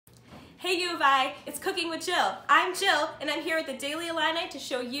Hey U of I, it's Cooking with Jill. I'm Jill, and I'm here at the Daily Illini to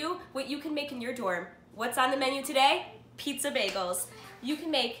show you what you can make in your dorm. What's on the menu today? Pizza bagels. You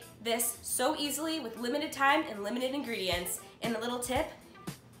can make this so easily with limited time and limited ingredients. And a little tip,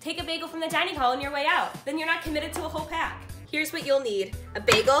 take a bagel from the dining hall on your way out. Then you're not committed to a whole pack. Here's what you'll need. A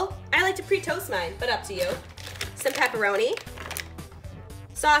bagel. I like to pre-toast mine, but up to you. Some pepperoni.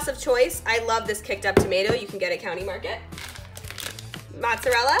 Sauce of choice. I love this kicked up tomato. You can get at County Market.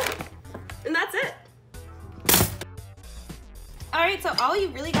 Mozzarella. And that's it. All right, so all you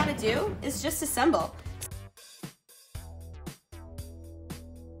really gotta do is just assemble.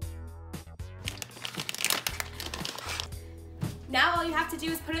 Now all you have to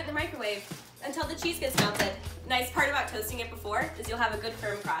do is put it in the microwave until the cheese gets melted. Nice part about toasting it before is you'll have a good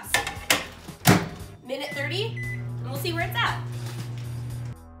firm crust. Minute 30, and we'll see where it's at.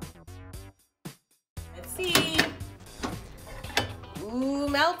 Let's see. Ooh,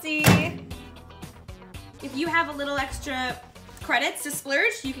 melty. If you have a little extra credits to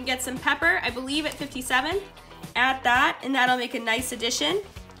splurge, you can get some pepper, I believe at 57. Add that, and that'll make a nice addition.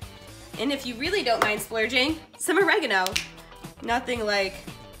 And if you really don't mind splurging, some oregano. Nothing like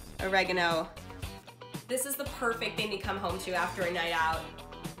oregano. This is the perfect thing to come home to after a night out.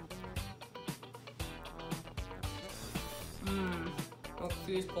 Mmm, oh,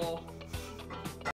 cheese bowl.